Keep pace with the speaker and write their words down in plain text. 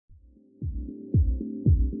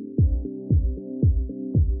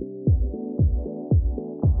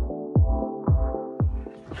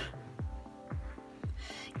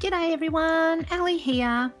G'day everyone, Ali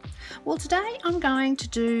here. Well, today I'm going to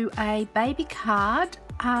do a baby card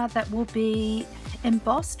that will be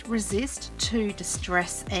embossed resist to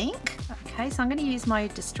distress ink. Okay, so I'm going to use my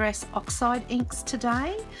Distress Oxide inks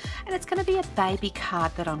today, and it's going to be a baby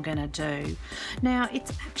card that I'm going to do. Now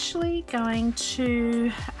it's actually going to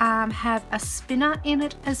have a spinner in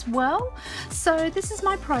it as well. So this is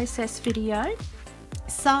my process video.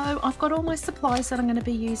 So I've got all my supplies that I'm going to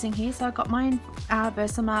be using here. So I've got my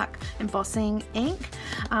VersaMark embossing ink,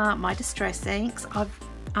 my distress inks.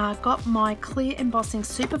 I've got my clear embossing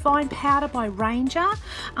superfine powder by Ranger,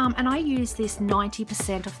 and I use this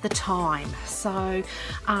 90% of the time. So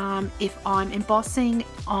if I'm embossing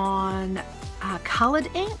on coloured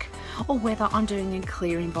ink, or whether I'm doing a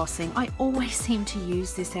clear embossing, I always seem to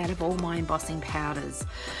use this out of all my embossing powders.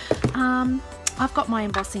 I've got my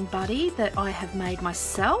embossing buddy that I have made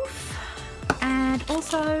myself, and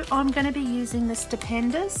also I'm going to be using the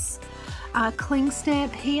Stampendous cling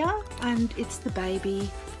stamp here, and it's the baby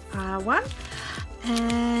one,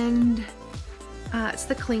 and it's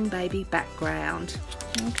the cling baby background.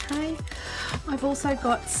 Okay, I've also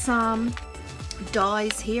got some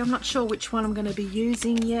dies here. I'm not sure which one I'm going to be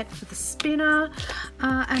using yet for the spinner,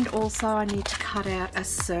 and also I need to cut out a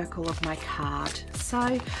circle of my card.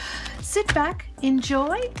 So sit back,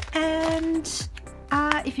 enjoy, and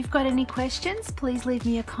if you've got any questions, please leave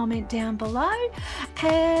me a comment down below,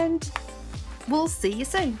 and we'll see you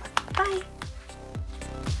soon. Bye.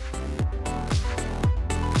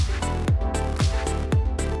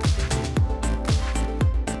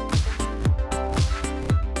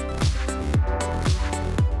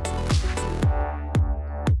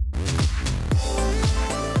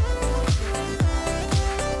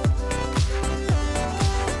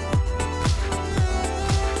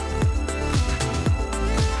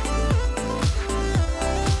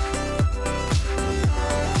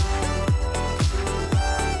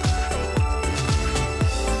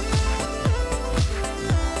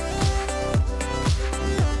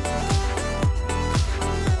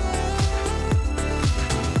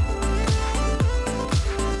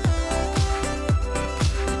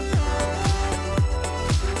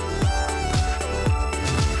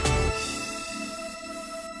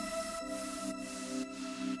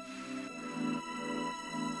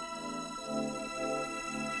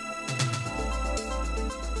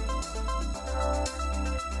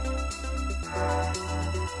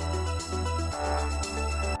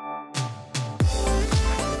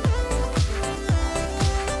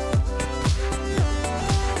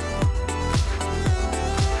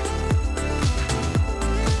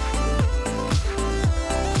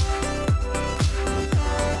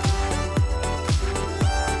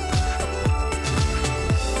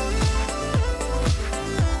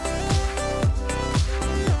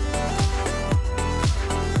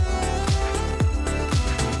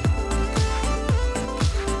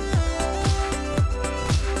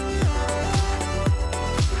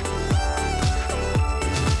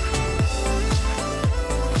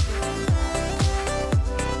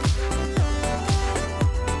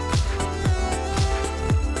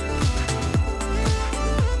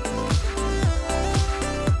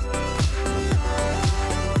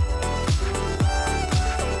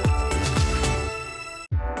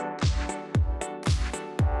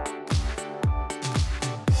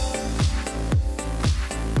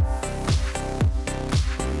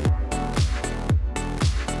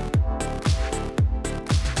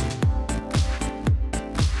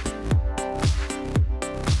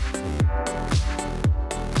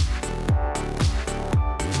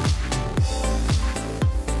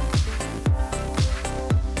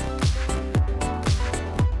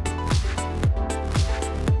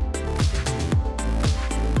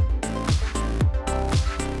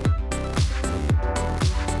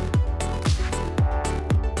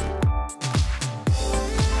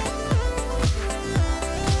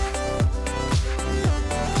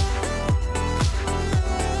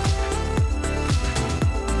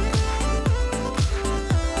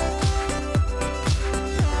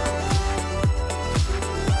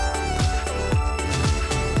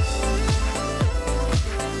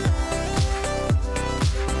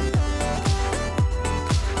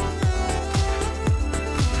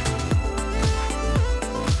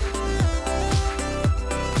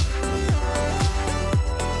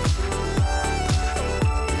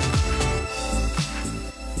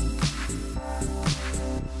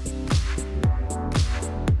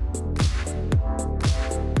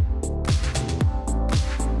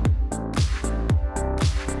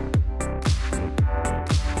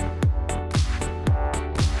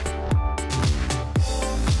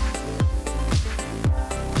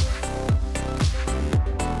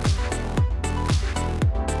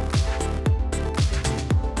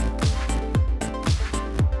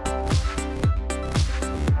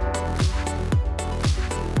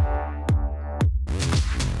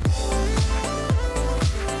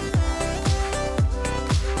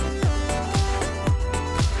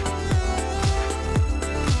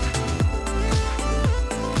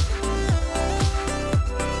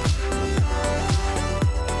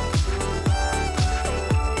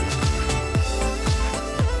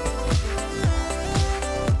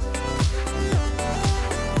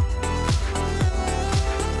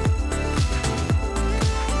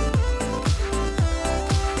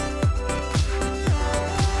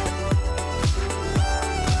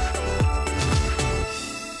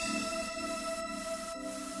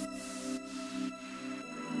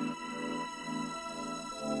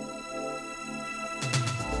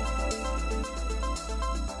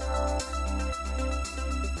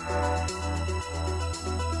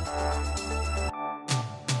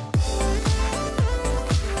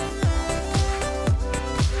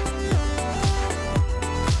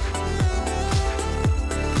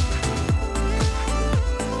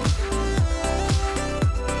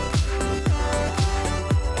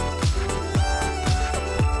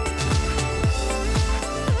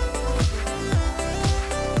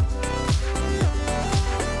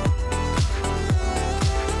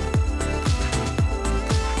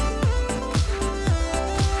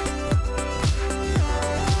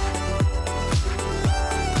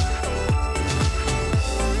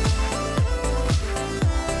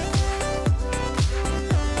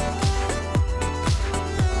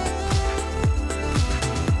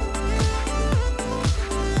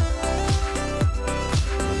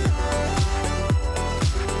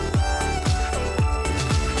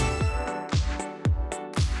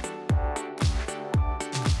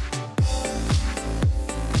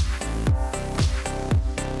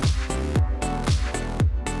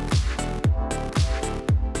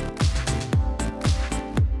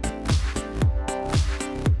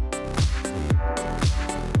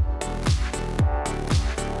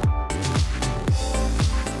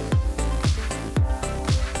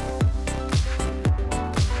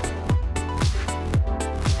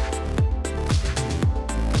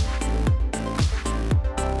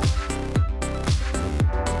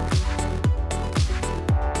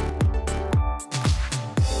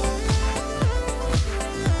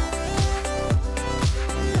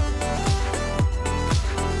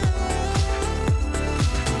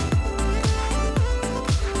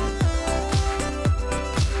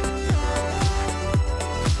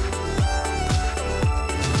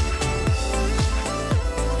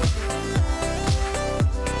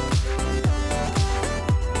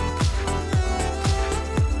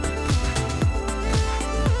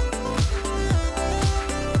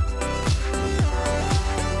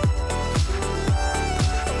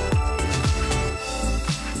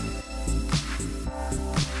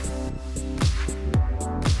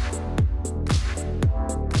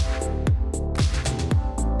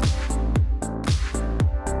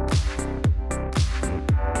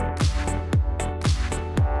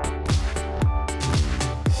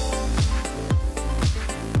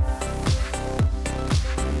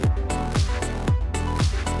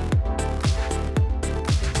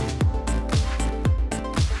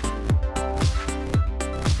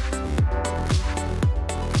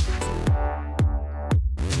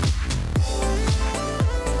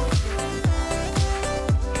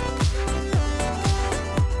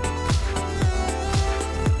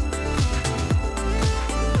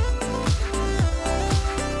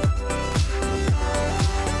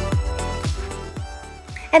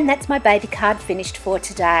 And that's my baby card finished for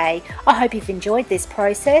today. I hope you've enjoyed this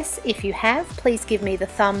process. If you have, please give me the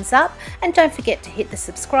thumbs up and don't forget to hit the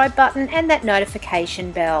subscribe button and that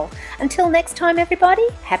notification bell. Until next time everybody,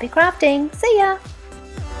 happy crafting. See ya!